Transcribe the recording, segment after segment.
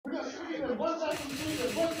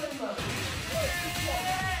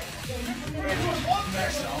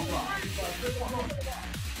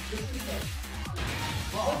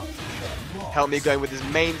Help me going with his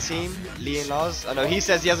main team, LIONZ. I know he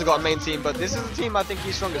says he hasn't got a main team, but this is the team I think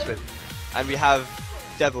he's strongest with. And we have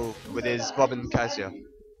Devil with his Bob and Cassia.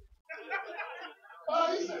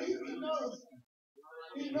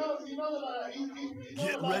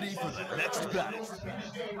 Get ready for the next battle.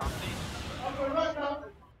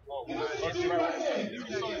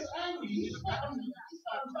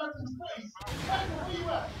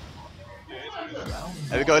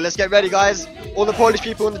 There we go, let's get ready guys. All the Polish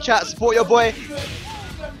people in the chat, support your boy.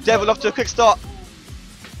 Devil off to a quick start.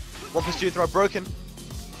 1+2 throw broken. 1+2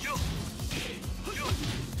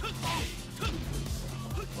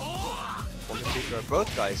 throw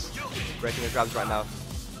both guys. Breaking the grabs right now.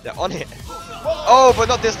 They're on it. Oh, but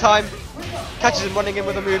not this time. Catches him running in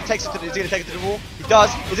with a move, takes it to the, he's gonna take it to the wall. He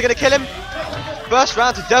does. Is he gonna kill him? First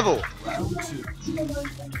round to Devil.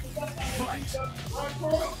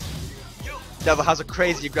 Devil has a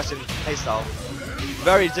crazy aggressive playstyle.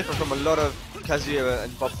 Very different from a lot of Kazuya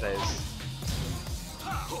and Bob players.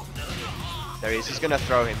 There he is, he's gonna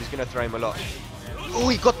throw him, a lot. Oh,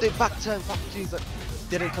 he got the back turn, but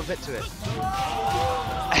didn't commit to it.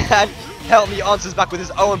 And Help Me answers back with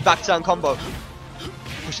his own back turn combo.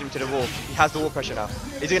 Pushing him to the wall. He has the wall pressure now.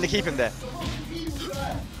 Is he gonna keep him there?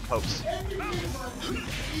 Hopes.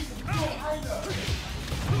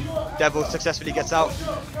 Devil successfully gets out.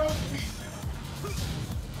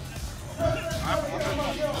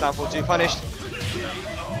 Down 4-2 punished.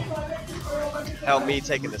 Help Me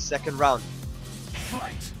taking the second round.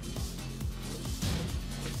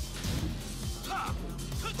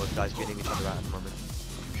 Both guys beating each other out at the moment.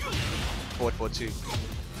 Forward 4-2.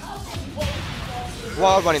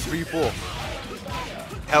 While running 3-4.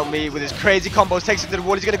 Help Me with his crazy combos, takes it to the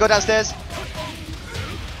wall. He's gonna go downstairs.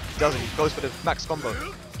 Doesn't, goes for the max combo.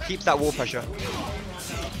 Keeps that wall pressure.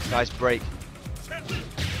 Nice break.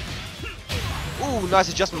 Ooh, nice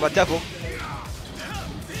adjustment by Devil.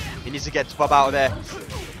 He needs to get Bob out of there.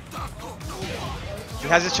 He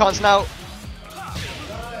has his chance now.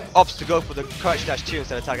 Opts to go for the crouch dash 2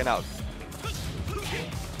 instead of tagging out.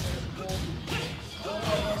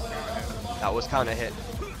 That was counter hit.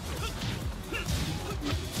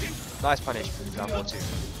 Nice punish. Down 4-2.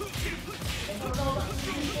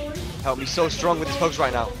 Help Me so strong with his pokes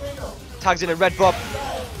right now. Tags in a red Bob.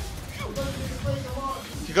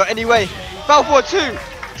 Can go any way. Foul 4-2.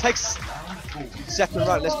 Takes second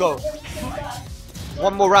round. Let's go.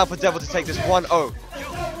 One more round for Devil to take this 1-0.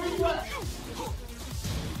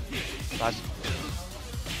 Nice.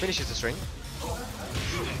 Finishes the string.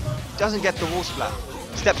 Doesn't get the wall splat.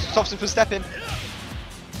 Stops him from stepping.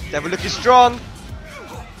 Devil looking strong.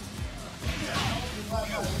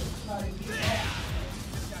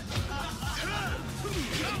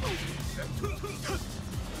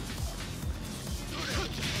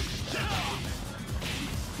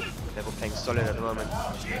 Devil playing solid at the moment.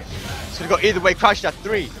 So we got either way, crouched at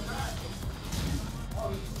 3.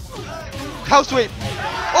 Cow sweep.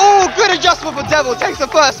 Oh, good adjustment for Devil. Takes the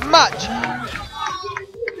first match.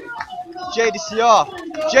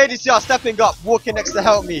 JDCR stepping up, walking next to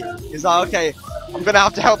Help Me. He's like, okay, I'm gonna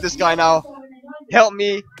have to help this guy now. Help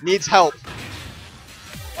Me needs help.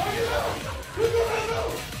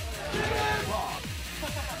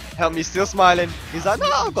 Help Me still smiling. He's like, no,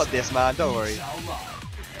 I've got this, man. Don't worry.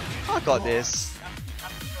 I got this.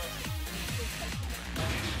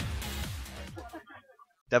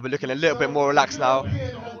 Devil looking a little bit more relaxed now.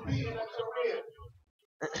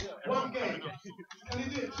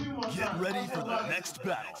 Get ready for the next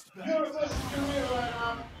battle.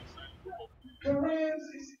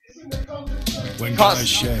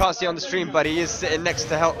 Can't see on the stream, but he is sitting next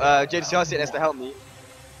to Help. JDCR sitting next to Help Me.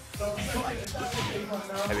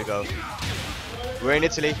 There we go. We're in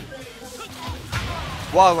Italy.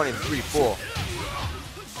 While running 3-4.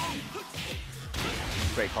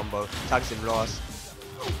 Great combo. Tags in Ross.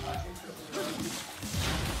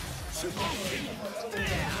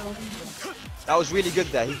 That was really good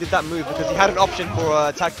there. He did that move because he had an option for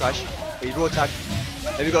a tag crash, but he raw tagged.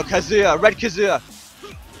 There we go, Kazuya, red Kazuya.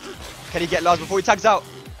 Can he get Lars before he tags out?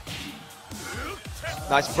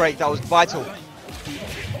 Nice break, that was vital.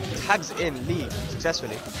 Tags in lead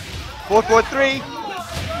successfully. 4-4-3.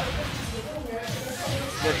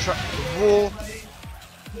 The wall.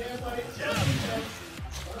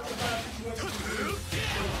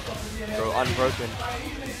 Bro, unbroken.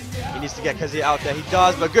 He needs to get Kazuya out there. He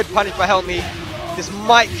does, but good punish by Help Me. This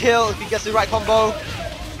might kill if he gets the right combo.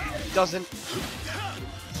 He doesn't.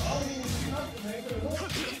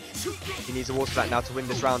 He needs a wall splat now to win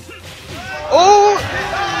this round. Oh!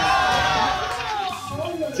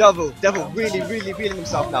 Devil really feeling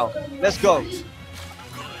himself now. Let's go.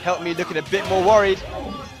 Help me looking a bit more worried.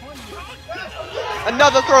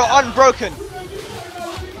 Another throw unbroken.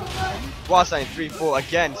 Whilst saying 3-4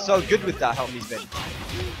 again. So good with that, Help me's been.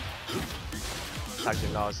 Tags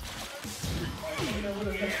in Lars.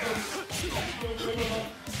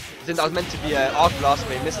 I think that was meant to be an arc blast,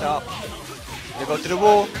 but he missed out. They go to the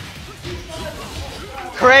wall.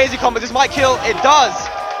 Crazy combo. This might kill. It does.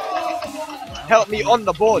 Help me on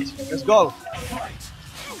the board. Let's go.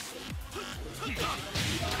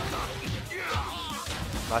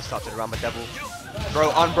 Nice start to the round by Devil.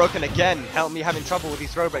 Throw unbroken again. Help me having trouble with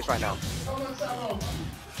these throw breaks right now.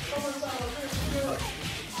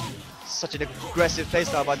 Such an aggressive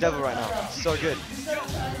playstyle by Devil right now. So good.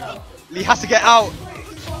 Lee has to get out.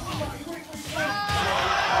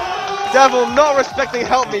 Devil not respecting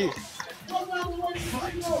Help me.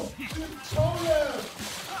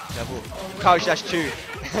 Devil, crouch dash 2.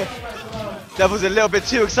 Devil's a little bit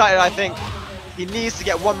too excited, I think. He needs to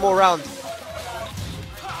get one more round.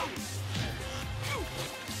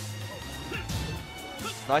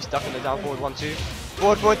 Nice duck in the down forward 1-2.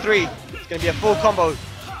 Forward 3. It's going to be a full combo.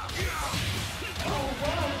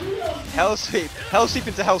 Hell sweep. Hell sweep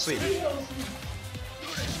into hell sweep.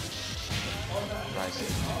 Nice.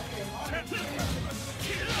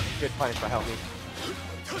 Good punish by Help me.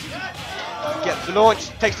 Gets the launch,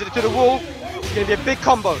 takes it to the wall. It's going to be a big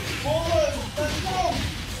combo.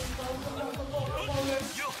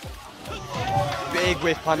 Big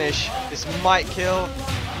whiff punish. This might kill.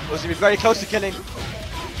 It was going to be very close to killing.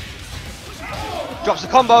 Drops the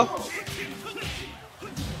combo.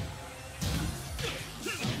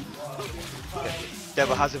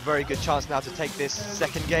 Devil has a very good chance now to take this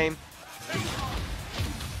second game.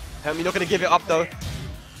 Help me not going to give it up though.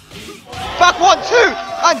 Back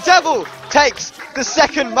 1-2 and Devil takes the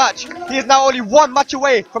second match. He is now only one match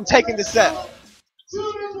away from taking the set.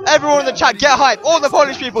 Everyone in the chat, get hype. All the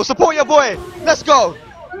Polish people, support your boy. Let's go.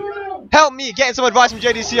 Help me getting some advice from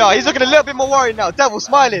JDCR. He's looking a little bit more worried now. Devil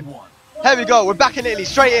smiling. Here we go. We're back in Italy.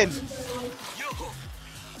 Straight in.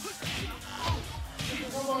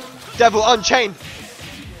 Devil unchained.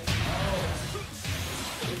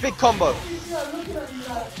 Big combo.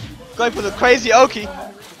 Going for the crazy Oki.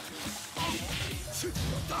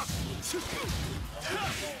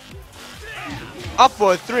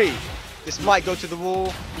 Upward 3. This might go to the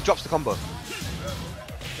wall. He drops the combo.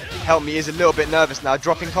 Help me is a little bit nervous now,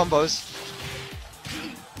 dropping combos.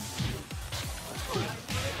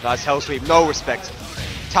 Nice hell sweep, no respect.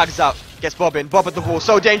 Tags out, gets Bob in. Bob at the wall,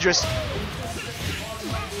 so dangerous.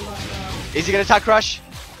 Is he gonna tag crash?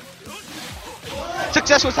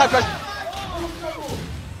 Successful tag crash.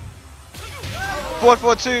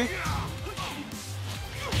 4-4-2.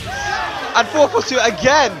 And 4-4-2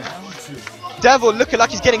 again. Devil looking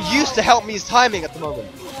like he's getting used to Help me's timing at the moment.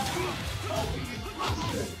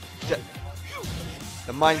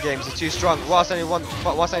 The mind games are too strong. Whilst only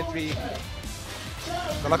 3.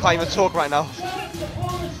 I can't even talk right now.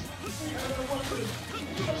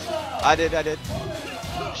 I did.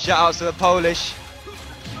 Shout out to the Polish.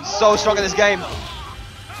 So strong in this game.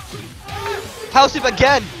 House sweep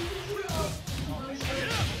again.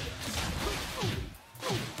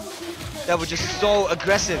 Devil just so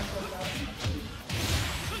aggressive.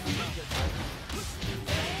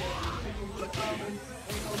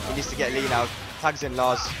 He needs to get Lee now. Tags in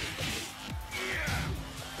Lars.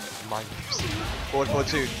 Mind games.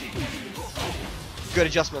 4-4-2. Good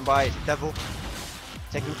adjustment by Devil.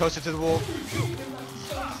 Taking him closer to the wall.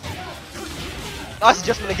 Nice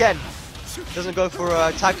adjustment again. Doesn't go for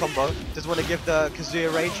a tag combo. Doesn't want to give the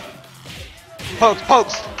Kazuya rage.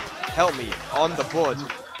 Pokes. Help me on the board.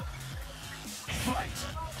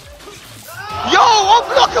 Yo,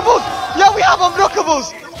 unblockables! Yo, we have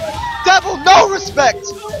unblockables! Devil, no respect!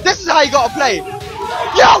 This is how you gotta play. Yo,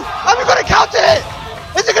 am I gonna counter it?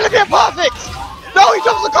 Is it gonna be a perfect? No, he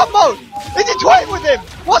drops the combo! Is he toying with him?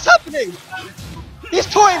 What's happening? He's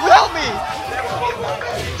toying with Help me!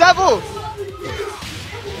 Devil!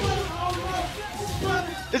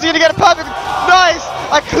 Is he gonna get a perfect? Nice!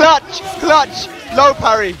 A clutch! Low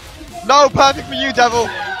parry. No perfect for you, Devil.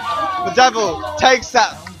 The Devil takes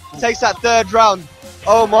that third round.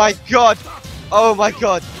 Oh my god.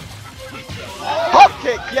 Hop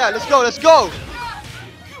kick! Yeah, let's go!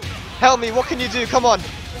 Help me, what can you do? Come on.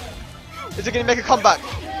 Is it gonna make a comeback?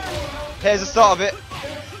 Here's the start of it.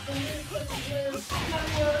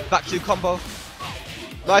 Back 2 combo.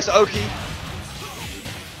 Nice Oki.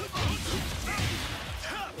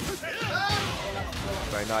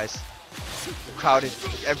 Very nice. The crowd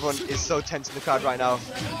is, everyone is so tense in the crowd right now.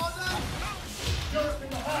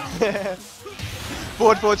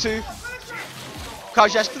 Forward 4-2.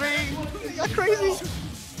 Crouch dash 3. Is that crazy?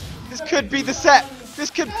 This could be the set. This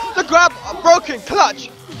could. The grab broken. Clutch.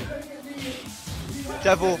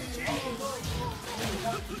 Devil.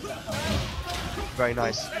 Very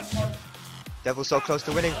nice. Devil so close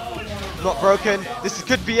to winning. Not broken.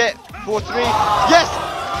 Could be it. 4-3. Yes!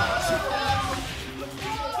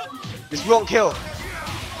 This won't kill.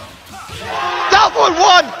 Devil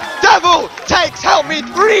won! Devil takes HelpMe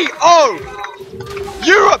 3-0!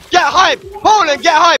 Europe, get hype! Poland, get hype!